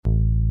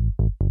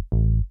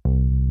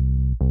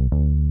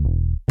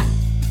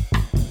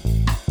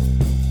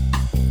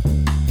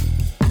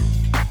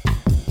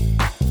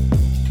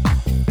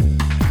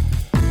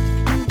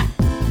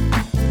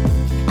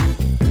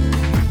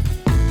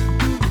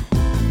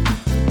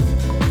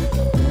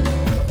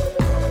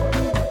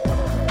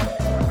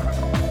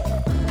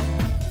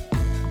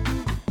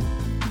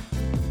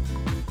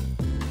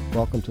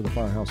welcome to the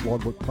Firehouse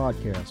Logbook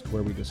podcast,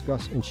 where we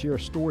discuss and share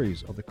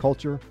stories of the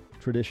culture,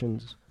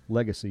 traditions,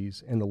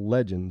 legacies, and the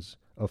legends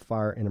of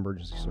fire and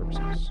emergency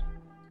services.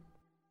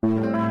 We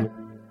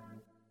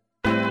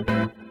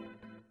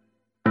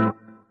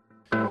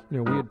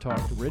had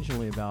talked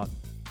originally about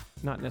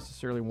not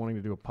necessarily wanting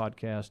to do a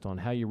podcast on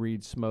how you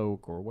read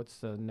smoke or what's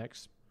the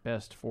next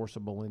best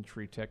forcible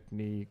entry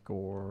technique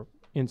or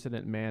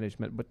incident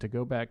management, but to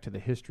go back to the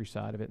history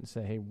side of it and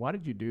say, hey, why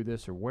did you do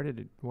this, or where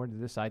did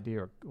this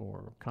idea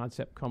or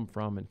concept come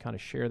from, and kind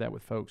of share that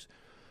with folks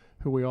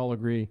who we all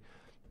agree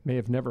may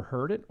have never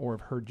heard it or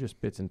have heard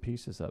just bits and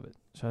pieces of it.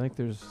 So I think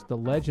the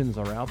legends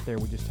are out there.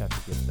 We just have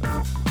to get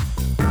them.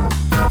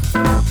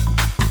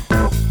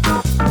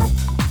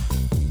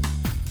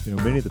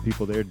 Many of the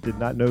people there did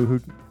not know who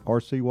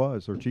RC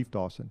was, or Chief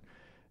Dawson.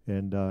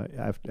 And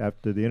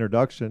after the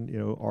introduction,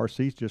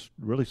 RC just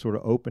really sort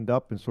of opened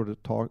up and sort of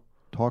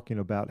talking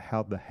about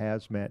how the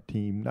hazmat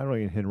team, not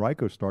only in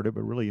Henrico started,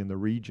 but really in the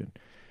region.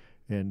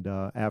 And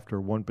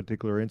after one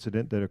particular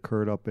incident that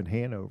occurred up in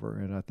Hanover,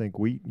 and I think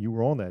you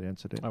were on that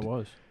incident. I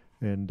was.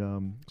 And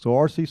so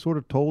RC sort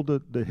of told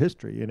the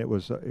history, and it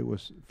was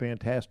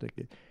fantastic.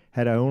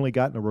 Had I only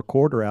gotten a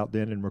recorder out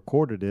then and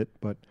recorded it,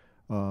 but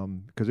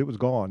because it was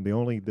gone,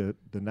 the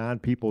 9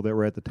 people that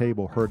were at the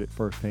table heard it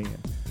firsthand.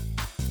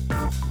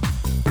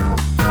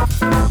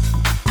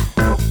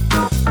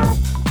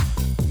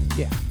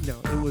 Yeah, no,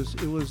 it was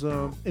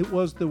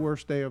the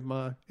worst day of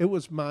my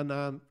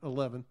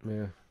 9/11.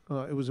 Yeah.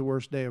 It was the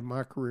worst day of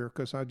my career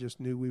because I just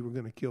knew we were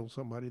going to kill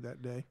somebody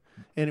that day,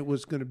 and it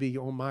was going to be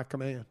on my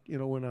command.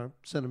 When I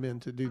sent them in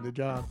to do the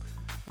job.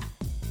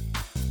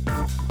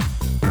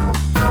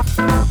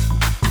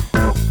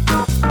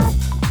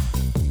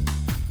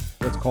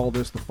 Let's call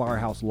this the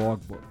Firehouse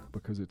Logbook,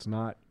 because it's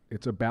about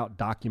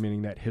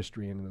documenting that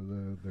history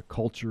and the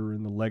culture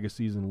and the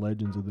legacies and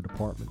legends of the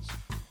departments.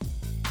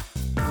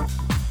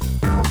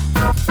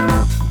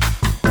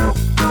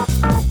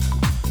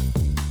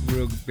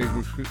 Real big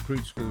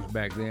recruit schools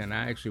back then.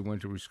 I actually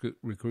went to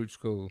recruit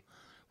school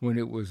when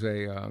it was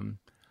you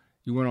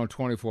went on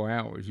 24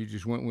 hours. You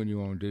just went when you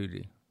were on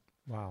duty.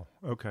 Wow.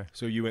 Okay.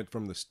 So you went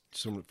from the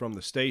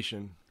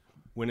station,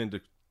 went into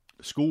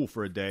school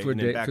for a day, and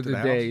then back to the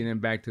house? And then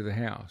back to the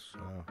house.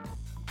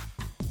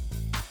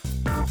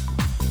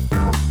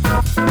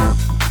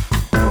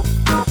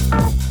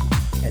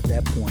 At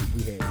that point,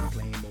 we had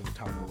flame over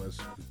top of us.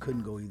 We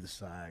couldn't go either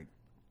side.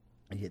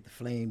 And you had the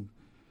flame.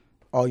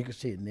 All you could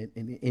see,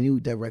 in any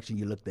direction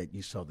you looked at,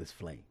 you saw this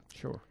flame.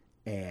 Sure.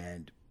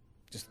 And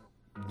just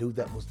knew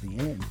that was the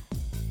end.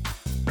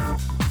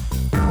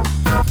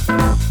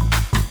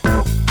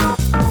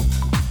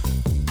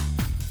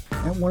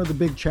 And one of the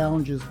big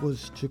challenges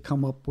was to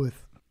come up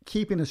with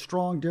keeping a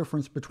strong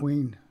difference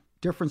between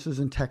differences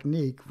in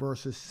technique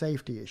versus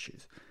safety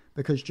issues.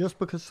 Because just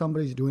because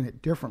somebody's doing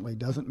it differently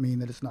doesn't mean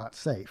that it's not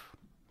safe.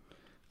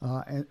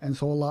 And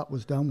so a lot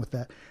was done with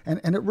that.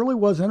 And it really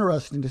was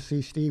interesting to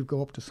see Steve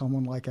go up to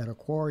someone like at a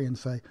quarry and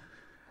say,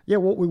 yeah,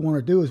 what we want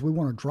to do is we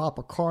want to drop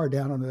a car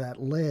down onto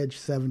that ledge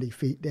 70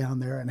 feet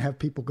down there and have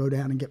people go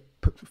down and get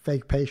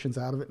fake patients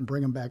out of it and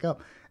bring them back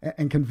up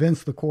and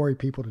convince the quarry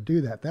people to do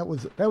that. That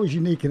was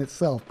unique in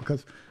itself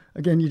because,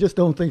 again, you just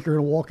don't think you're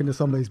going to walk into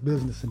somebody's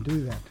business and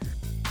do that.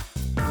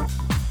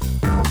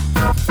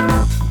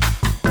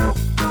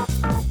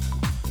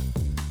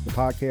 The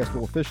podcast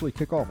will officially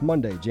kick off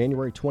Monday,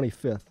 January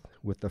 25th,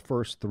 with the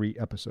first 3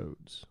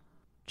 episodes.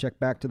 Check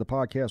back to the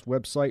podcast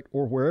website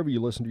or wherever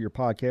you listen to your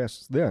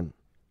podcasts then.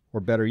 Or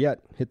better yet,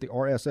 hit the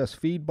RSS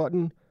feed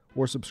button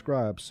or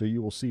subscribe so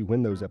you will see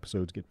when those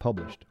episodes get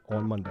published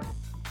on Monday.